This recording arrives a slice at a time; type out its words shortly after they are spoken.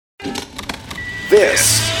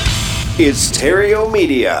This is Stereo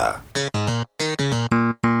Media.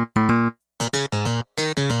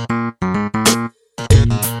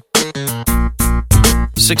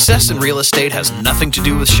 Success in real estate has nothing to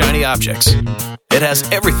do with shiny objects. It has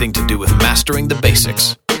everything to do with mastering the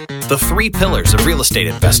basics. The 3 pillars of real estate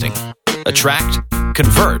investing: attract,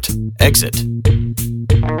 convert, exit.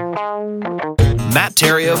 Matt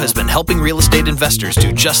Theriault has been helping real estate investors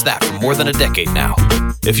do just that for more than a decade now.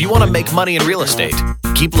 If you want to make money in real estate,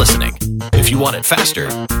 keep listening. If you want it faster,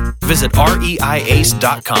 visit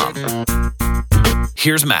reiace.com.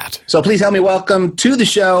 Here's Matt. So please help me welcome to the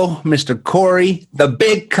show, Mr. Corey, the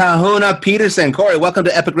Big Kahuna Peterson. Corey, welcome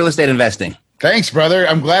to Epic Real Estate Investing. Thanks, brother.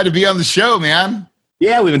 I'm glad to be on the show, man.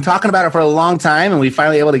 Yeah, we've been talking about it for a long time, and we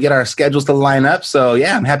finally able to get our schedules to line up. So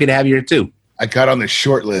yeah, I'm happy to have you here too. I got on the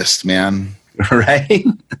short list, man. Right?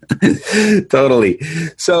 Totally.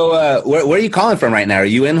 So where are you calling from right now? Are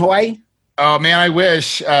you in Hawaii? Oh, man, I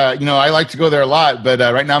wish. I like to go there a lot, but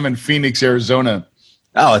right now I'm in Phoenix, Arizona.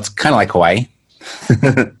 Oh, it's kind of like Hawaii.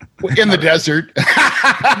 In the desert.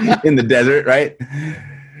 In the desert, right?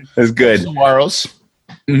 That's good. Saguaros.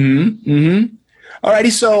 All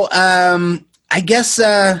righty. So I guess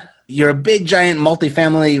you're a big, giant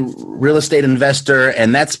multifamily real estate investor,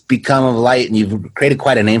 and that's become of light, and you've created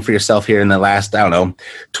quite a name for yourself here in the last,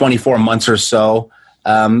 24 months or so.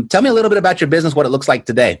 Tell me a little bit about your business, what it looks like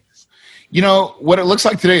today. You know, what it looks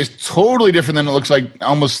like today is totally different than it looks like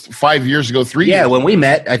almost 5 years ago, 3 years. Yeah, when we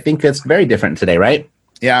met, I think it's very different today, right?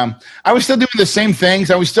 Yeah. I was still doing the same things.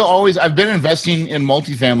 I've been investing in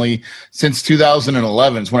multifamily since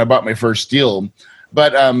 2011 is when I bought my first deal.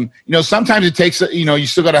 But, sometimes it takes, you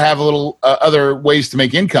still got to have a little other ways to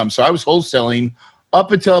make income. So I was wholesaling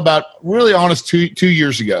up until about really honest two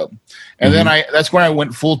years ago. And then that's when I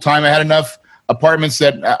went full time. I had enough apartments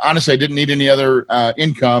that honestly I didn't need any other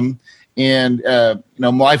income. And, my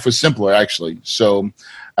life was simpler, actually. So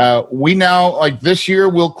we now, like this year,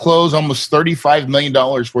 we'll close almost $35 million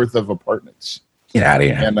worth of apartments. Get out of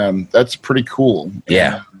here. And that's pretty cool.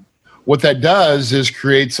 Yeah. And, what that does is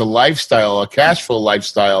creates a lifestyle, a cash flow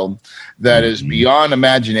lifestyle that is beyond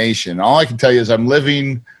imagination. All I can tell you is I'm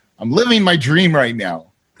living my dream right now.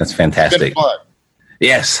 That's fantastic. It's been fun.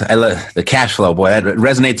 Yes, I love the cash flow, boy. That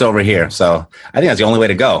resonates over here. So I think that's the only way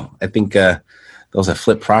to go. I think those that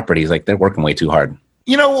flip properties, they're working way too hard.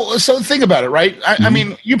 So think about it, right? I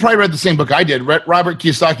mean, you probably read the same book I did, Robert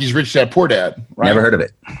Kiyosaki's Rich Dad, Poor Dad. Right? Never heard of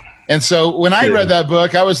it. And so when I read that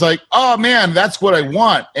book, I was like, oh, man, that's what I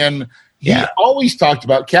want. And he always talked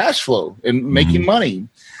about cash flow and making money.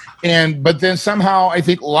 But then somehow I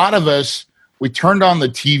think a lot of us, we turned on the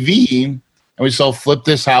TV and we saw Flip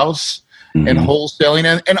This House and wholesaling.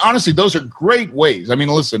 And honestly, those are great ways. I mean,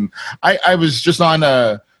 listen, I was just on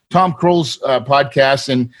Tom Kroll's podcast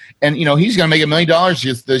and he's going to make $1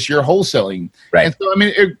 million this year wholesaling. Right. And so, I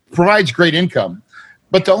mean, it provides great income.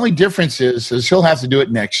 But the only difference is he'll have to do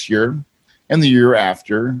it next year and the year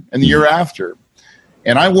after and the year after.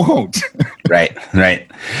 And I won't. Right.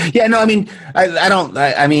 Yeah, no, I mean,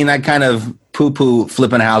 I kind of poo-poo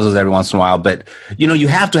flipping houses every once in a while, but, you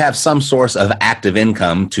have to have some source of active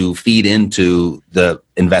income to feed into the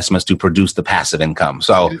investments to produce the passive income.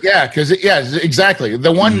 So exactly.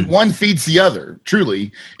 The one feeds the other,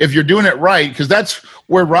 truly, if you're doing it right, because that's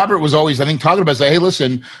where Robert was always, I think, talking about, hey,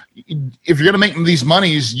 listen, if you're going to make these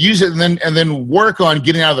monies, use it and then work on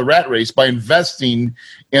getting out of the rat race by investing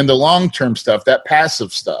in the long-term stuff, that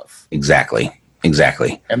passive stuff. Exactly.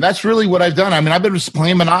 And that's really what I've done. I mean, I've been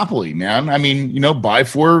playing Monopoly, man. I mean, buy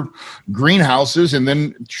 4 greenhouses and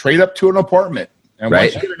then trade up to an apartment. And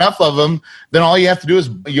once you get enough of them, then all you have to do is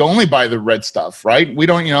you only buy the red stuff, right? We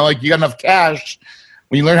don't, you got enough cash.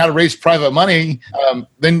 When you learn how to raise private money,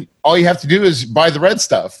 then all you have to do is buy the red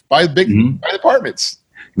stuff, buy the buy the apartments.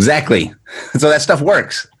 Exactly. So that stuff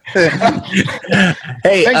works. Hey,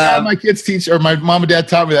 thank God my kids teach, or my mom and dad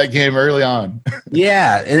taught me that game early on.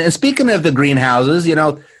 Yeah. And speaking of the greenhouses,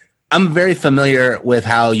 I'm very familiar with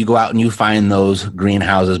how you go out and you find those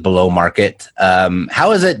greenhouses below market.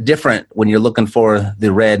 How is it different when you're looking for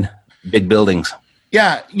the red big buildings?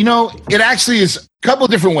 Yeah, it actually is a couple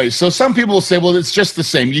of different ways. So some people will say, well, it's just the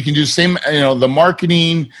same. You can do the same, the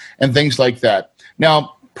marketing and things like that.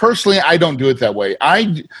 Now, personally, I don't do it that way. I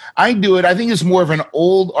do it, I think it's more of an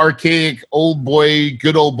old, archaic,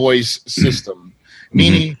 good old boys system,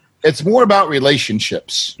 meaning it's more about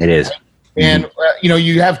relationships. It is. Right? And,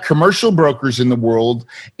 you have commercial brokers in the world,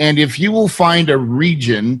 and if you will find a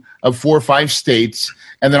region of 4 or 5 states,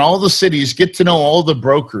 and then all the cities get to know all the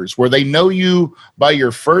brokers where they know you by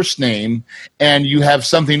your first name, and you have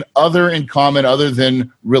something other in common other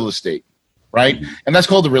than real estate. right? And that's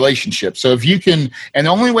called the relationship. So if you can, and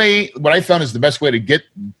the only way, what I found is the best way to get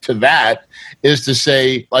to that is to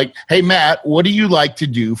say, like, hey, Matt, what do you like to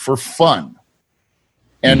do for fun?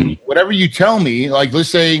 And whatever you tell me, like, let's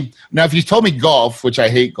say, now if you told me golf, which I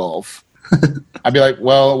hate golf, I'd be like,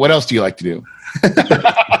 well, what else do you like to do?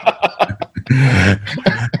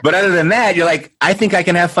 But other than that, you're like, I think I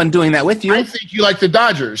can have fun doing that with you. I think you like the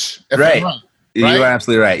Dodgers. Right. You are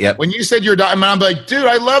absolutely right. Yep. When you said you're I'm like, dude,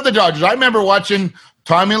 I love the Dodgers. I remember watching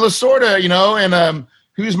Tommy Lasorda, and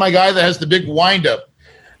who's my guy that has the big windup?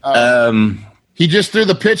 He just threw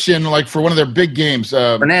the pitch in like for one of their big games.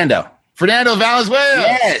 Fernando Valenzuela.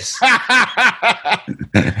 Yes.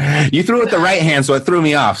 You threw it with the right hand, so it threw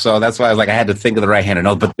me off. So that's why I was like, I had to think of the right hander.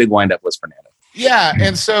 No, but the big windup was Fernando. Yeah,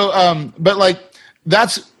 and so, but like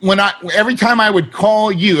that's when every time I would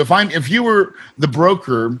call you, if you were the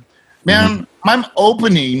broker, man, I'm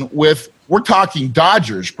opening with, we're talking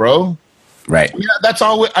Dodgers, bro. Right. Yeah, that's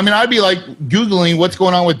all. I'd be like Googling what's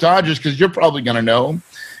going on with Dodgers because you're probably going to know.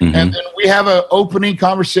 And then we have an opening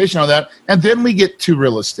conversation on that. And then we get to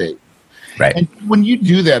real estate. Right. And when you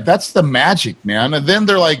do that, that's the magic, man. And then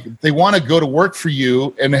they're like, they want to go to work for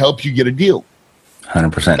you and help you get a deal.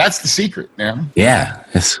 100%. That's the secret, man. Yeah.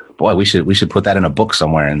 Boy, we should put that in a book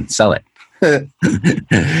somewhere and sell it.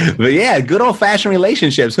 But yeah, good old fashioned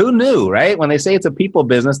relationships. Who knew, right? When they say it's a people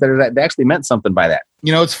business, that actually meant something by that.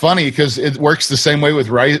 It's funny because it works the same way with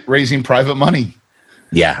raising private money.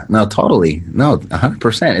 Yeah, no, totally. No,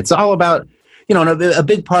 100%. It's all about, a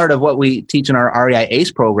big part of what we teach in our REI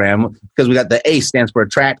ACE program, because we got the ACE stands for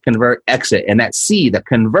attract, convert, exit, and that C, the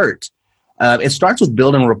convert. It starts with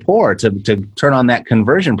building rapport to turn on that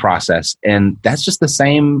conversion process. And that's just the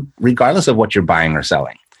same regardless of what you're buying or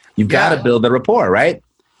selling. You've got to build the rapport, right?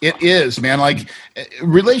 It is, man. Like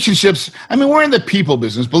relationships. We're in the people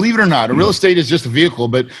business, believe it or not. Real estate is just a vehicle,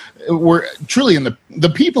 but we're truly in the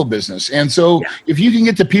people business. And so if you can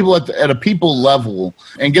get to people at a people level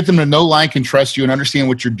and get them to know, like, and trust you and understand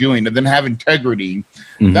what you're doing and then have integrity,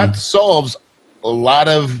 that solves a lot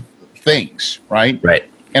of things, right?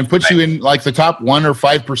 Right. And puts you in like the top 1 or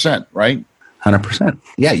 5%, right? 100%.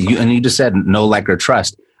 Yeah. You just said know, like, or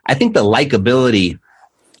trust. I think the likability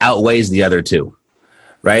outweighs the other two.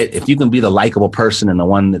 Right. If you can be the likable person and the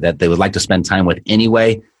one that they would like to spend time with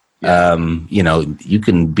anyway, you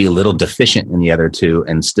can be a little deficient in the other two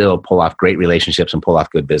and still pull off great relationships and pull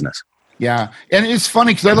off good business. Yeah. And it's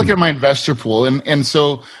funny because I look at my investor pool and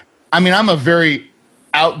so, I'm a very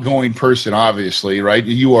outgoing person, obviously, right?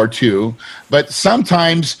 You are too. But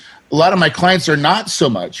sometimes a lot of my clients are not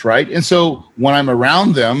so much, right? And so when I'm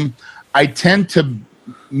around them, I tend to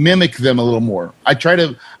mimic them a little more.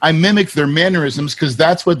 I mimic their mannerisms because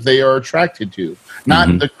that's what they are attracted to,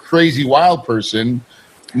 not the crazy wild person,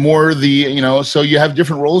 more so you have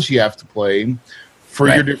different roles you have to play for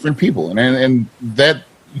your different people. And that,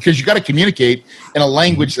 because you got to communicate in a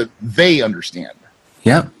language that they understand.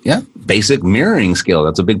 Yeah. Yeah. Basic mirroring skill.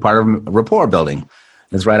 That's a big part of rapport building.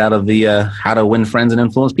 It's right out of the How to Win Friends and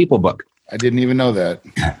Influence People book. I didn't even know that.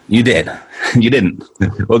 You did. You didn't.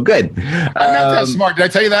 Well, good. I'm not that smart. Did I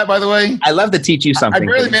tell you that, by the way? I love to teach you something. I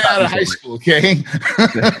barely made it out of high school, okay?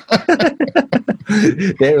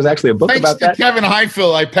 There was actually a book about that. Kevin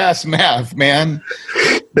Highfill, I passed math, man.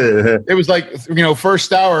 It was like,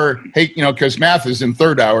 first hour, hey, because math is in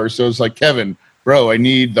third hour. So it's like, Kevin, bro, I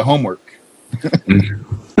need the homework.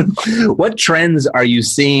 What trends are you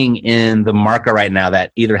seeing in the market right now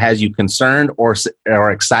that either has you concerned or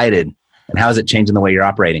excited? And how is it changing the way you're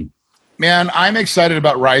operating? Man, I'm excited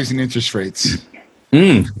about rising interest rates.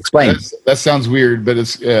 Explain. That sounds weird, but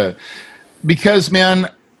it's because, man.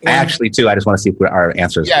 Actually, too, I just want to see if our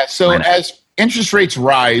answers. Yeah, so as interest rates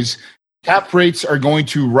rise, cap rates are going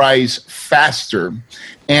to rise faster.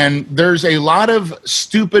 And there's a lot of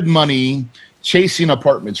stupid money chasing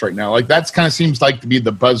apartments right now. Like that's kind of seems like to be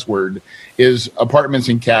the buzzword is apartments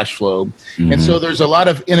and cash flow. And so there's a lot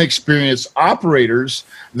of inexperienced operators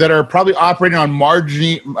that are probably operating on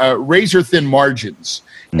razor thin margins.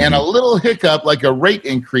 And a little hiccup like a rate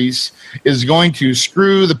increase is going to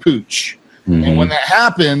screw the pooch. And when that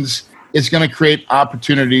happens, it's going to create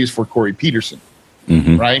opportunities for Corey Peterson.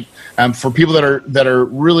 Right? For people that are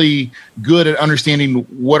really good at understanding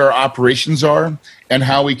what our operations are and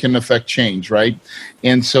how we can affect change, right?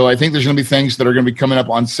 And so I think there's going to be things that are going to be coming up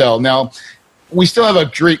on sale. Now, we still have a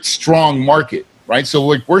great, strong market, right?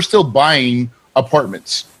 So we're still buying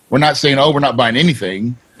apartments. We're not saying, we're not buying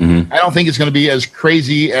anything. I don't think it's going to be as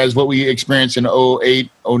crazy as what we experienced in 08,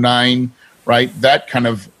 09, right? That kind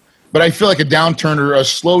of, but I feel like a downturn or a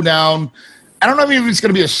slowdown. I don't know if it's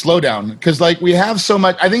going to be a slowdown because we have so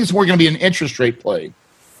much. I think it's more going to be an interest rate play.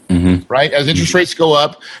 right? As interest rates go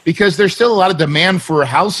up, because there's still a lot of demand for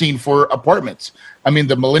housing for apartments. I mean,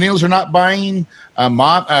 the millennials are not buying.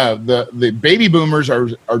 The baby boomers are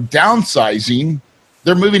downsizing.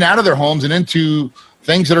 They're moving out of their homes and into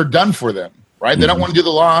things that are done for them, right? They don't want to do the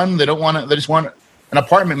lawn. They don't want to. They just want an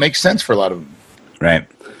apartment. Makes sense for a lot of them, right?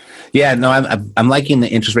 Yeah, no, I'm liking the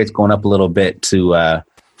interest rates going up a little bit to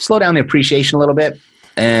slow down the appreciation a little bit,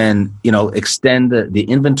 and extend the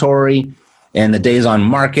inventory and the days on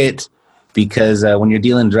market, because when you're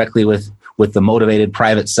dealing directly with the motivated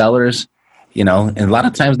private sellers, and a lot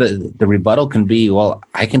of times the rebuttal can be, well,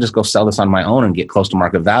 I can just go sell this on my own and get close to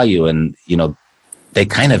market value, and they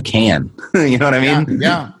kind of can. You know what I mean?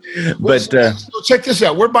 Yeah. But so check this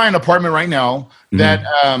out. We're buying an apartment right now that,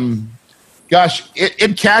 gosh,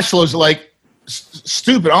 it cash flows like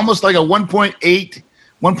stupid, almost like a 1.8,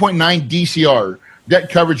 1.9 DCR, debt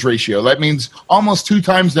coverage ratio. That means almost 2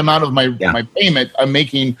 times the amount of my payment I'm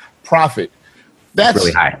making profit. That's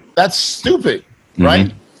really high. That's stupid,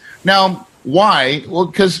 right? Now, why? Well,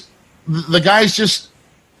 because the guy's just,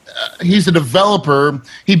 he's a developer.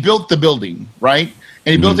 He built the building, right?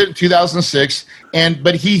 And he built it in 2006.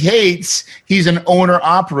 But he's an owner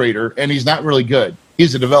operator, and he's not really good.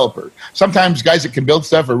 He's a developer. Sometimes guys that can build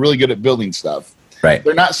stuff are really good at building stuff. Right.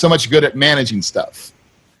 They're not so much good at managing stuff.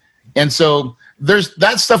 And so there's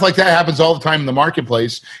that stuff like that happens all the time in the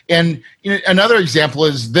marketplace. And another example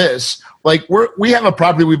is this. Like we have a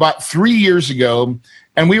property we bought 3 years ago,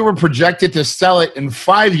 and we were projected to sell it in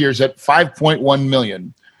 5 years at $5.1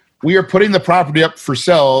 million. We are putting the property up for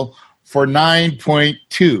sale for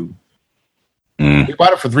 9.2. We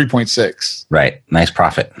bought it for 3.6. Right. Nice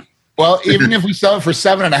profit. Well, even if we sell it for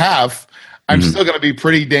 7.5, I'm still going to be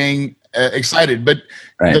pretty dang excited. But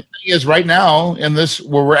the thing is, right now in this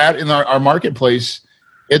where we're at in our marketplace,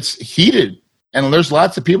 it's heated, and there's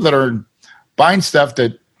lots of people that are buying stuff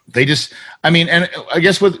that they just. I mean, and I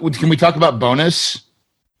guess can we talk about bonus?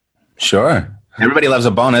 Sure. Everybody loves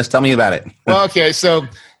a bonus. Tell me about it. Well, okay, so.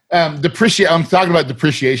 I'm talking about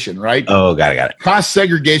depreciation, right? Oh, got it. Cost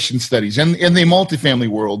segregation studies in the multifamily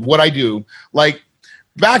world. What I do, like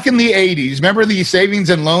back in the 80s, remember the savings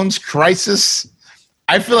and loans crisis?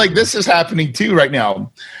 I feel like this is happening too right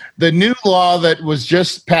now. The new law that was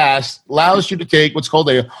just passed allows you to take what's called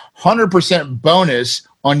a 100% bonus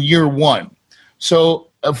on year one. So,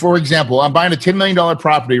 for example, I'm buying a $10 million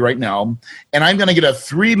property right now, and I'm going to get a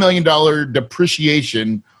 $3 million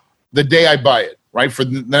depreciation the day I buy it. Right, for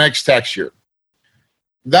the next tax year.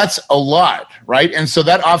 That's a lot, right? And so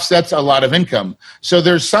that offsets a lot of income. So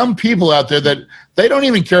there's some people out there that they don't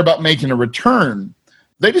even care about making a return.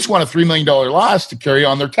 They just want a $3 million loss to carry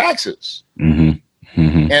on their taxes.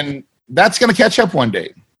 And that's going to catch up one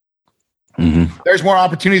day. There's more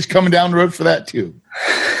opportunities coming down the road for that too.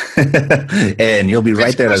 And you'll be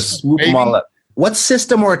right there to swoop them all up. What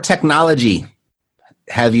system or technology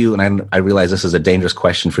have you, and I realize this is a dangerous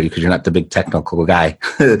question for you because you're not the big technical guy,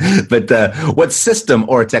 but what system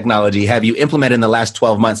or technology have you implemented in the last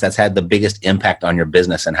 12 months that's had the biggest impact on your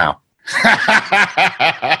business, and how?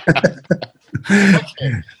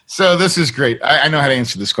 Okay. So this is great. I know how to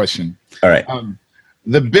answer this question. All right.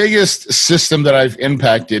 The biggest system that I've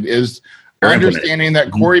impacted is understanding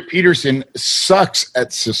that Corey Peterson sucks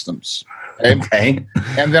at systems. Okay.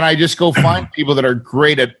 And then I just go find people that are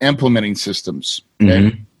great at implementing systems.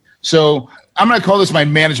 Okay. So I'm going to call this my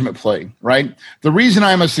management play, right? The reason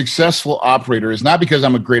I'm a successful operator is not because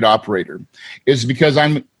I'm a great operator. It's because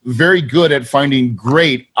I'm very good at finding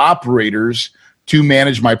great operators to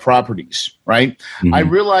manage my properties, right? I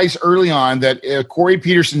realized early on that Corey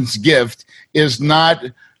Peterson's gift is not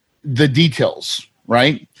the details,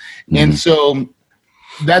 right? And so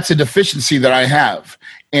that's a deficiency that I have.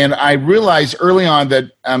 And I realized early on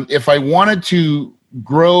that if I wanted to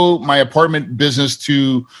grow my apartment business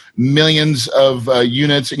to millions of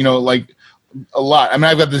units, like a lot. I mean,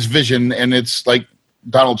 I've got this vision, and it's like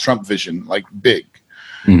Donald Trump vision, like big.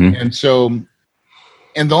 And so,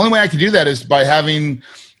 and the only way I could do that is by having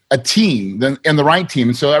a team and the right team.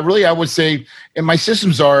 And so I would say, and my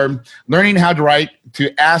systems are learning how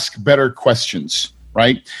to ask better questions,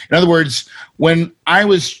 right? In other words, when I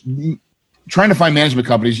was trying to find management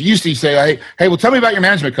companies, you used to say, hey, well, tell me about your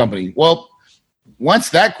management company. Well, once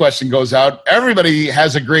that question goes out, everybody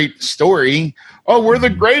has a great story. Oh, we're the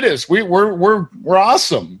greatest. We're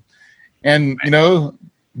awesome. And,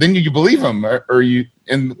 then you believe them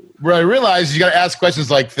and what I realized, you got to ask questions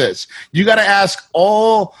like this. You got to ask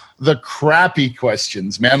all the crappy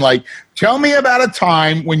questions, man. Like, tell me about a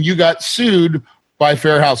time when you got sued by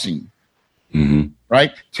fair housing.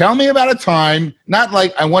 Right? Tell me about a time, not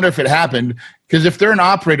like, I wonder if it happened. Because if they're an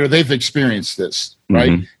operator, they've experienced this,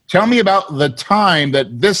 right? Mm-hmm. Tell me about the time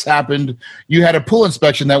that this happened. You had a pool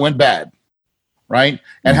inspection that went bad, right?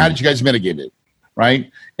 And how did you guys mitigate it, right?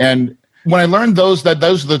 And when I learned those are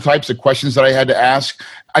the types of questions that I had to ask,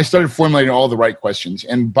 I started formulating all the right questions.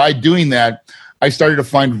 And by doing that, I started to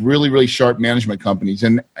find really, really sharp management companies.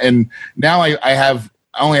 And now I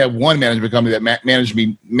only have one management company that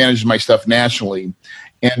manages my stuff nationally.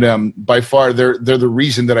 And by far, they're the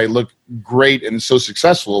reason that I look great and so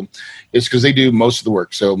successful is because they do most of the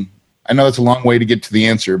work. So I know that's a long way to get to the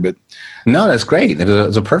answer, but no, that's great.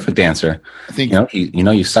 It's a perfect answer. I think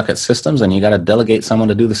you suck at systems, and you got to delegate someone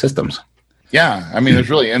to do the systems. Yeah, I mean,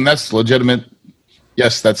 and that's legitimate.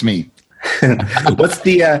 Yes, that's me. What's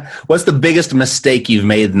the biggest mistake you've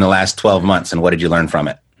made in the last 12 months, and what did you learn from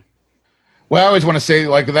it? Well, I always want to say,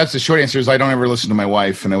 that's the short answer is I don't ever listen to my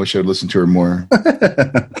wife, and I wish I would listen to her more.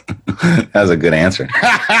 That was a good answer.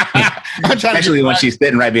 Especially when she's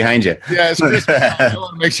sitting right behind you. Yeah, it's Christmas. I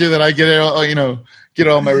want to make sure that I get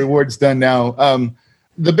all my rewards done now.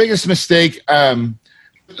 The biggest mistake,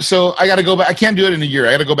 so I got to go back. I can't do it in a year.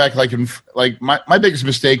 I got to go back my biggest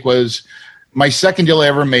mistake was my second deal I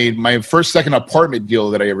ever made, my second apartment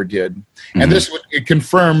deal that I ever did. Mm-hmm. And it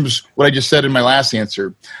confirms what I just said in my last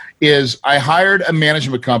answer. Is I hired a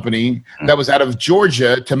management company that was out of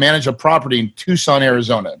Georgia to manage a property in Tucson,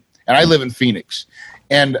 Arizona. And I live in Phoenix.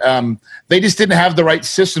 And they just didn't have the right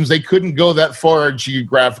systems. They couldn't go that far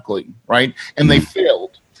geographically, right? And they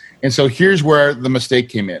failed. And so here's where the mistake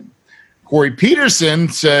came in. Corey Peterson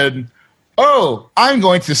said, I'm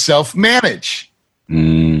going to self-manage.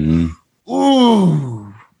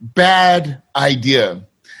 Ooh, bad idea.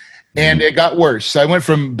 And it got worse. So I went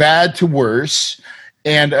from bad to worse.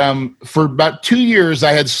 And for about 2 years,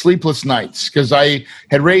 I had sleepless nights because I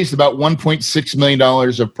had raised about $1.6 million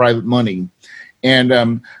of private money. And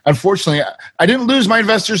unfortunately, I didn't lose my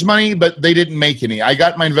investors' money, but they didn't make any. I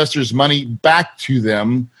got my investors' money back to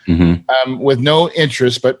them with no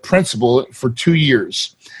interest, but principal for 2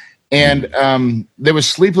 years. And there was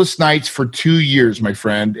sleepless nights for 2 years, my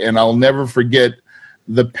friend. And I'll never forget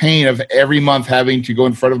the pain of every month having to go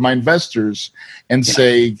in front of my investors and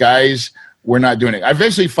say, guys, we're not doing it. I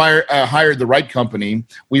eventually hired the right company.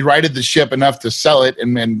 We righted the ship enough to sell it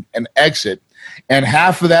and exit. And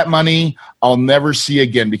half of that money I'll never see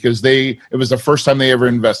again because it was the first time they ever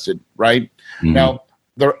invested, right? Mm-hmm. Now,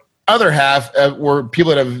 the other half were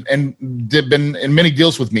people that have been in many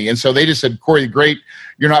deals with me. And so they just said, Corey, great.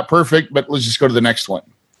 You're not perfect, but let's just go to the next one.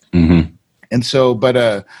 Mm-hmm. And so,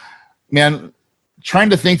 man,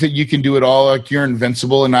 trying to think that you can do it all like you're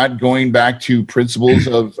invincible and not going back to principles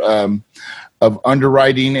of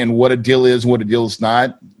underwriting and what a deal is and what a deal is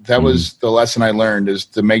not. That was the lesson I learned, is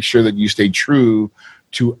to make sure that you stay true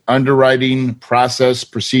to underwriting process,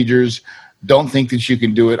 procedures. Don't think that you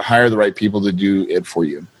can do it. Hire the right people to do it for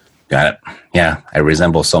you. Got it. Yeah, I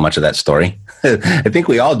resemble so much of that story. I think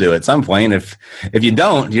we all do at some point. If you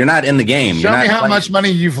don't, you're not in the game. Show me how much money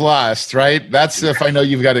you've lost, right? That's if I know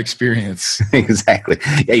you've got experience. Exactly.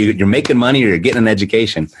 Yeah, you're making money or you're getting an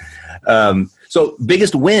education. So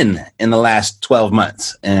biggest win in the last 12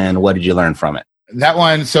 months, and what did you learn from it? That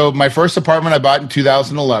one, so my first apartment I bought in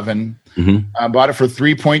 2011. I bought it for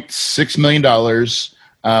 $3.6 million,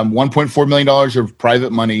 $1.4 million of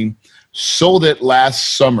private money. Sold it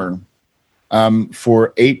last summer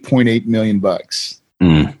for $8.8 million. Nice.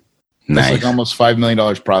 That's like almost $5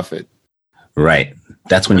 million profit. Right.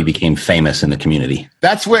 That's when you became famous in the community.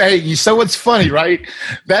 That's where, so what's funny, right?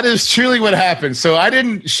 That is truly what happened. So I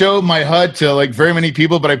didn't show my HUD to very many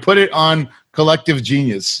people, but I put it on Collective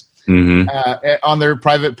Genius on their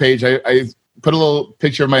private page. I put a little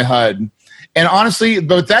picture of my HUD. And honestly,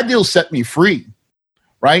 but that deal set me free.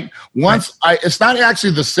 Right. It's not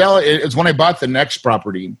actually the sale. It's when I bought the next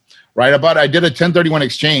property. Right. I did a 1031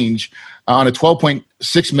 exchange on a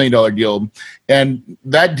 $12.6 million deal. And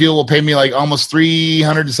that deal will pay me almost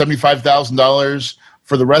 $375,000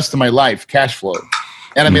 for the rest of my life, cash flow.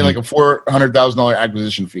 And I made a $400,000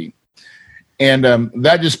 acquisition fee. And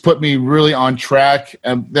that just put me really on track.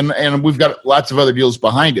 And we've got lots of other deals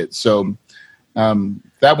behind it. So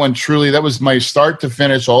that one that was my start to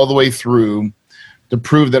finish all the way through, to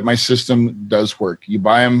prove that my system does work. You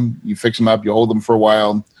buy them, you fix them up, you hold them for a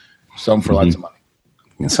while, sell them for lots of money.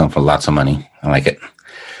 You can sell them for lots of money. I like it.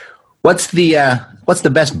 What's the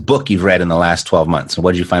best book you've read in the last 12 months?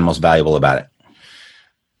 What did you find most valuable about it?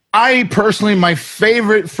 I personally, my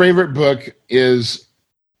favorite book is,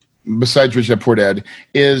 besides Rich Dad Poor Dad,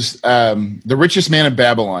 is The Richest Man in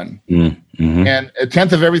Babylon. And a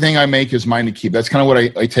tenth of everything I make is mine to keep. That's kind of what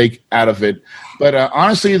I take out of it. But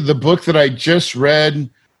honestly, the book that I just read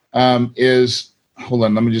is hold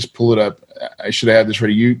on, let me just pull it up. I should have had this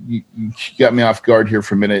ready. You got me off guard here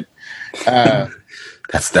for a minute.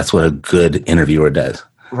 That's what a good interviewer does.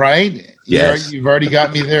 Right? Yes. You've already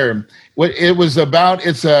got me there. What it was about,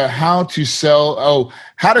 it's how to sell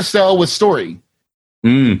with story.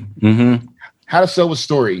 Mm-hmm. How to sell with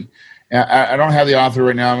story. I don't have the author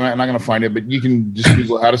right now. I'm not going to find it, but you can just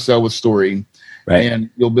Google how to sell with story, right, and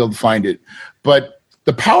you'll be able to find it. But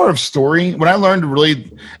the power of story, when I learned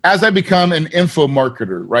really, as I become an info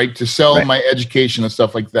marketer, right, to sell my education and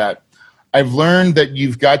stuff like that, I've learned that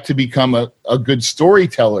you've got to become a good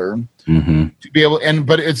storyteller to be able,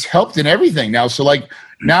 but it's helped in everything now. So like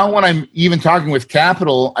now when I'm even talking with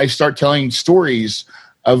capital, I start telling stories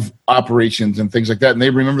of operations and things like that, and they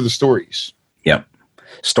remember the stories. Yep.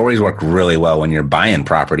 Stories work really well when you're buying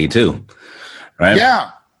property too, right?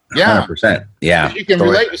 Yeah. 100%. Yeah. You can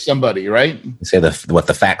relate to somebody, right? You say what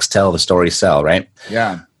the facts tell, the stories sell, right?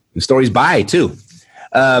 Yeah. The stories buy too.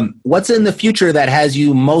 What's in the future that has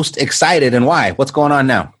you most excited and why? What's going on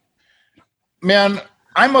now? Man,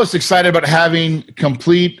 I'm most excited about having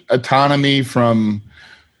complete autonomy from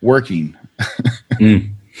working.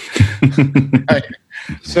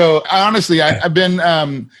 So honestly, I've been,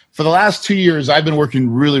 for the last 2 years, I've been working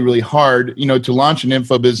really, really hard, to launch an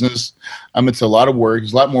info business. It's a lot of work.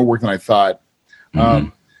 It's a lot more work than I thought.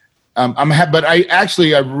 But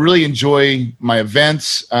I really enjoy my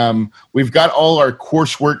events. We've got all our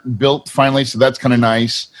coursework built finally, so that's kind of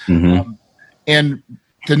nice. And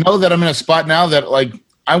to know that I'm in a spot now that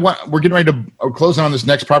we're getting ready to close on this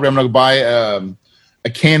next property. I'm going to buy a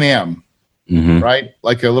Can-Am, right?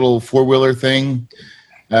 Like a little 4-wheeler thing.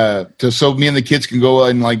 So me and the kids can go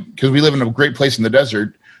and because we live in a great place in the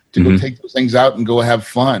desert to go take those things out and go have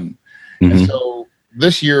fun. And so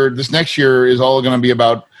this next year is all going to be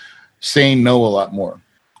about saying no a lot more.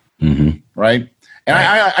 Right. And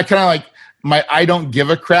I kind of my, I don't give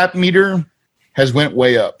a crap meter has went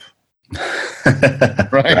way up.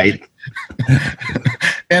 Right.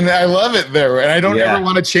 And I love it there. And I don't ever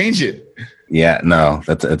want to change it. Yeah, no,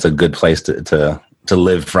 that's a good place to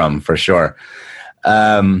live from for sure.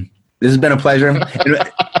 This has been a pleasure.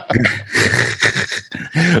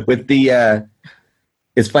 With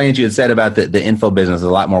it's funny that you had said about the info business, a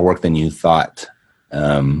lot more work than you thought. I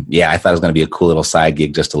thought it was going to be a cool little side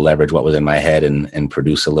gig just to leverage what was in my head and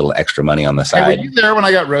produce a little extra money on the side. Hey, were you there when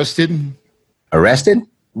I got roasted? Arrested?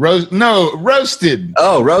 Roasted.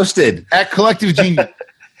 Oh, roasted. At Collective Genius.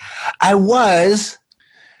 I was.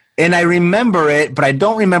 And I remember it, but I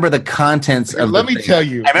don't remember the contents of it. Let me tell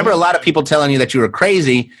you. I remember a lot of people telling you that you were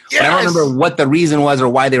crazy, but I don't remember what the reason was or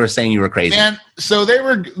why they were saying you were crazy. Man, so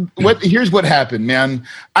here's what happened, man.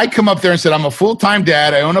 I come up there and said, I'm a full-time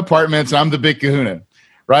dad, I own apartments, and I'm the Big Kahuna,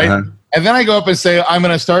 right? And then I go up and say, I'm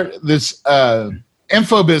going to start this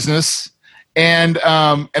info business, and then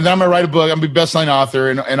I'm going to write a book, I'm going to be a best-selling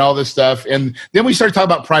author and all this stuff. And then we started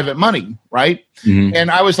talking about private money, right?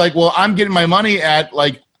 And I was like, well, I'm getting my money at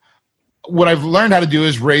what I've learned how to do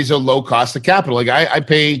is raise a low cost of capital. I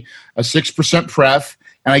pay a 6% pref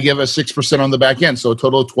and I give a 6% on the back end. So a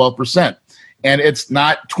total of 12%. And it's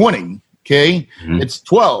not 20. Okay. It's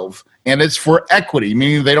 12 and it's for equity,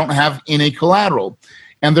 meaning they don't have any collateral.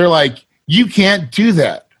 And they're like, you can't do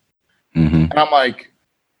that. And I'm like,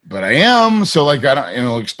 but I am. So I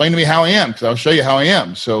don't, explain to me how I am. Cause I'll show you how I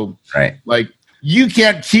am. So you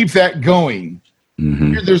can't keep that going.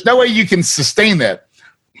 There's no way you can sustain that.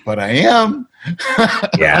 But I am.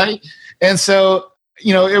 Right? And so,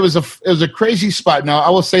 it was a crazy spot. Now I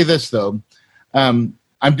will say this though. I'm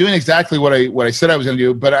doing exactly what I said I was going to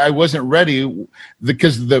do, but I wasn't ready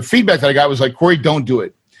because the feedback that I got was like, Corey, don't do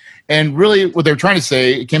it. And really what they were trying to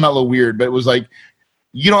say, it came out a little weird, but it was like,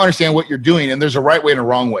 you don't understand what you're doing and there's a right way and a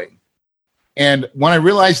wrong way. And when I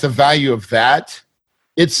realized the value of that,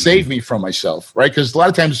 it saved me from myself, right? Because a lot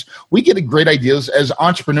of times we get great ideas as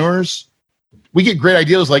entrepreneurs. We get great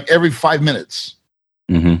ideas every 5 minutes.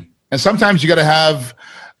 And sometimes you got to have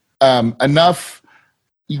enough.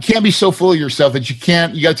 You can't be so full of yourself that you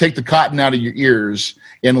got to take the cotton out of your ears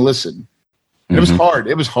and listen. And it was hard.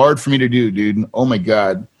 It was hard for me to do, dude. Oh my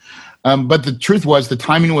God. But the truth was the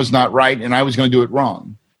timing was not right and I was going to do it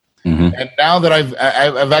wrong. And now that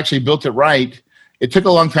I've actually built it right, it took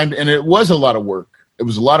a long time and it was a lot of work. It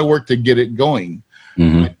was a lot of work to get it going.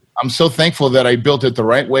 I'm so thankful that I built it the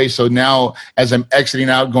right way. So now as I'm exiting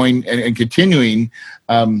out, going and continuing,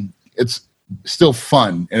 it's still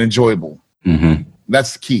fun and enjoyable.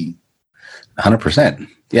 That's the key. 100%.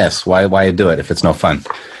 Yes. Why do it if it's no fun?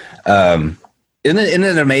 Isn't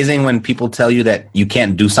it amazing when people tell you that you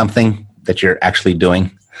can't do something that you're actually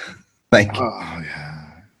doing?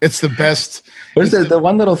 It's the best. There's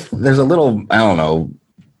a little, I don't know,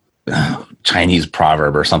 Chinese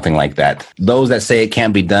proverb or something like that. Those that say it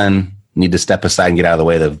can't be done need to step aside and get out of the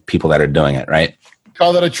way of the people that are doing it, right?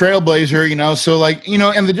 Call that a trailblazer, so like,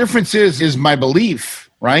 and the difference is my belief,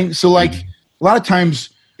 right? So like a lot of times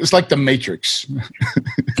it's like the Matrix.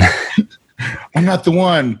 I'm not the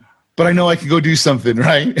one, but I know I can go do something,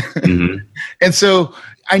 right? Mm-hmm. And so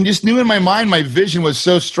I just knew in my mind, my vision was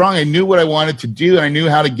so strong. I knew what I wanted to do, and I knew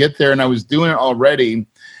how to get there, and I was doing it already.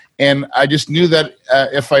 And I just knew that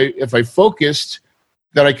if I focused,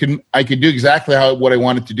 that I could do exactly what I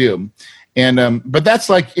wanted to do. And but that's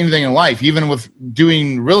like anything in life, even with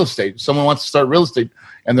doing real estate. Someone wants to start real estate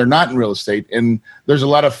and they're not in real estate, and there's a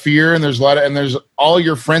lot of fear, and there's all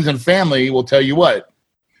your friends and family will tell you what,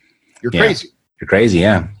 you're crazy. You're crazy,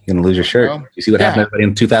 yeah. You're gonna lose your shirt. You see what happened to everybody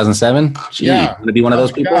in 200007? Yeah, gonna be one of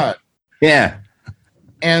those people. God. Yeah.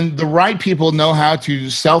 And the right people know how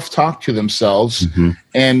to self-talk to themselves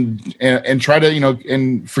and try to,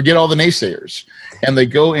 and forget all the naysayers, and they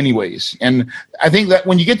go anyways. And I think that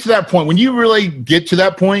when you get to that point, when you really get to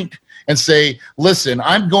that point and say, listen,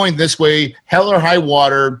 I'm going this way, hell or high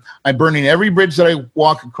water, I'm burning every bridge that I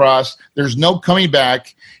walk across, there's no coming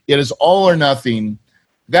back, it is all or nothing,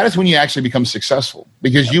 that is when you actually become successful,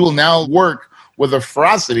 because you will now work with a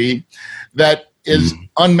ferocity that is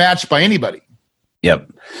unmatched by anybody.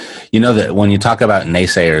 Yep. That when you talk about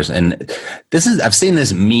naysayers, and I've seen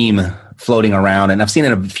this meme floating around, and I've seen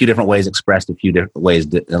it a few different ways expressed a few different ways,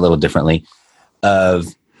 a little differently, of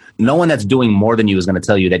no one that's doing more than you is going to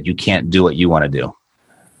tell you that you can't do what you want to do,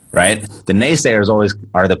 right? The naysayers always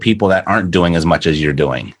are the people that aren't doing as much as you're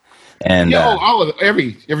doing. And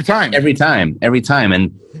every time.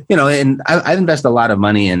 And, and I invest a lot of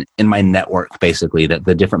money in my network, basically,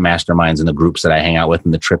 the different masterminds and the groups that I hang out with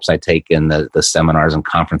and the trips I take and the seminars and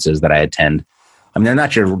conferences that I attend. I mean, they're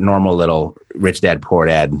not your normal little rich dad, poor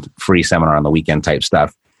dad, free seminar on the weekend type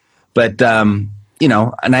stuff. But,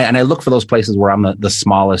 and I look for those places where I'm the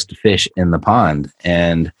smallest fish in the pond.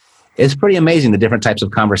 And it's pretty amazing the different types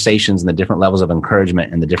of conversations and the different levels of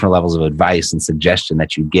encouragement and the different levels of advice and suggestion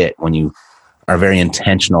that you get when you are very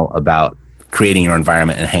intentional about creating your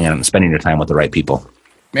environment and hanging out and spending your time with the right people.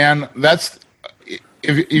 Man, that's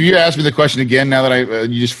if you ask me the question again, now that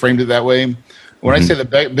you just framed it that way, when I say the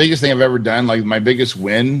biggest thing I've ever done, like my biggest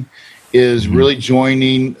win is really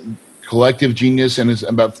joining Collective Genius, and it's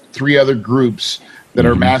about 3 other groups that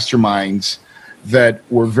are masterminds that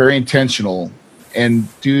were very intentional. And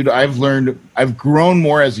dude, I've grown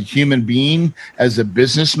more as a human being, as a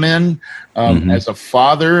businessman, as a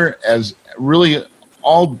father, as really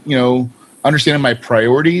all, understanding my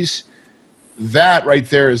priorities. That right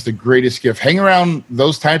there is the greatest gift. Hang around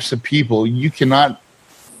those types of people, you cannot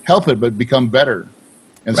help it but become better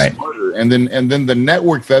and smarter. And then the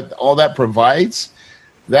network that all that provides,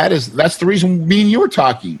 that's the reason me and you are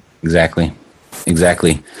talking. Exactly.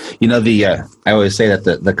 I always say that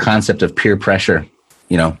the concept of peer pressure,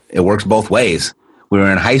 it works both ways. We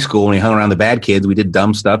were in high school when we hung around the bad kids, we did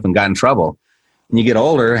dumb stuff and got in trouble. And you get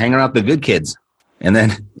older, hang around the good kids, and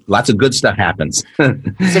then lots of good stuff happens.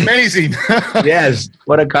 It's amazing. Yes.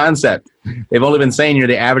 What a concept. They've only been saying you're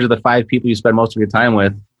the average of the 5 people you spend most of your time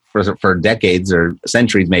with for decades or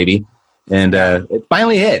centuries maybe. And it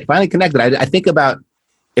finally connected. I think about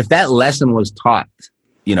if that lesson was taught,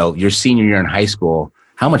 your senior year in high school,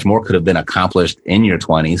 how much more could have been accomplished in your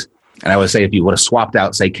 20s. And I would say if you would have swapped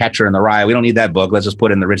out, say, Catcher in the Rye, we don't need that book. Let's just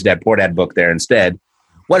put in the Rich Dad, Poor Dad book there instead.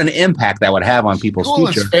 What an impact that would have on people's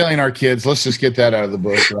future. School is failing our kids. Let's just get that out of the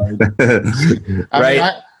book,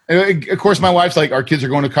 right? Of course, my wife's like, our kids are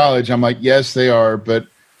going to college. I'm like, yes, they are. But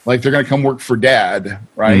like, they're going to come work for dad,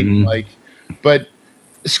 right? But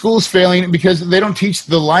school's failing because they don't teach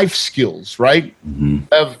the life skills, right?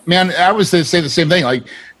 I was to say the same thing. Like,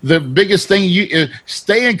 the biggest thing, you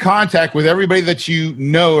stay in contact with everybody that you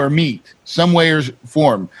know or meet, some way or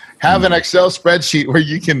form. Have an Excel spreadsheet where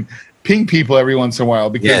you can ping people every once in a while,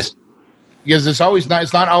 because it's always not.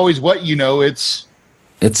 It's not always what you know. It's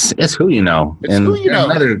who you know. And who you know.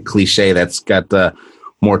 Another cliche that's got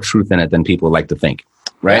more truth in it than people like to think.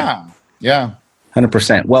 Right? Yeah.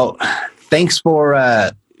 100%. Well, thanks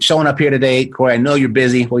for showing up here today, Corey. I know you're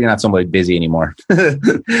busy. Well, you're not somebody busy anymore,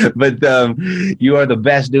 but you are the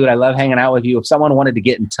best, dude. I love hanging out with you. If someone wanted to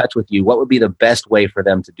get in touch with you, what would be the best way for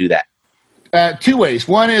them to do that? 2 ways.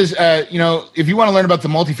 One is, if you want to learn about the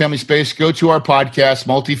multifamily space, go to our podcast,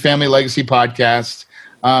 Multifamily Legacy Podcast.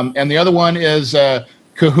 And the other one is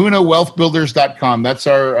KahunaWealthBuilders.com. That's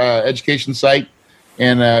our education site.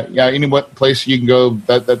 And any place you can go,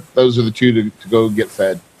 those are the 2 to go get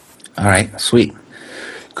fed. All right, sweet.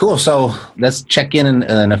 Cool. So let's check in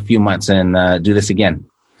a few months and do this again.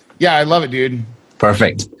 Yeah, I love it, dude.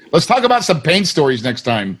 Perfect. Let's talk about some pain stories next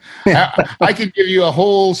time. I could give you a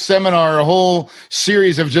whole seminar, a whole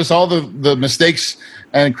series of just all the mistakes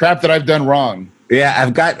and crap that I've done wrong. Yeah,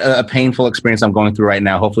 I've got a painful experience I'm going through right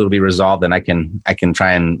now. Hopefully it'll be resolved and I can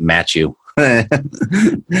try and match you.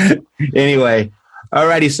 Anyway,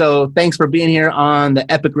 alrighty. So thanks for being here on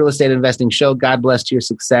the Epic Real Estate Investing Show. God bless to your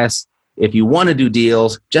success. If you want to do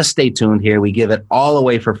deals, just stay tuned here. We give it all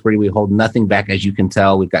away for free. We hold nothing back, as you can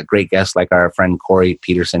tell. We've got great guests like our friend Corey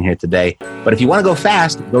Peterson here today. But if you want to go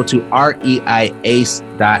fast, go to reiace.com.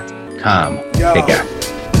 Take care.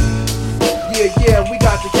 Yeah, we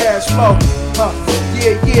got the cash flow.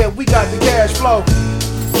 Yeah, we got the cash flow.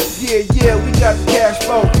 Yeah, we got the cash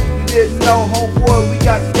flow. You didn't know, homeboy, we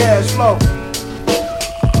got the cash flow.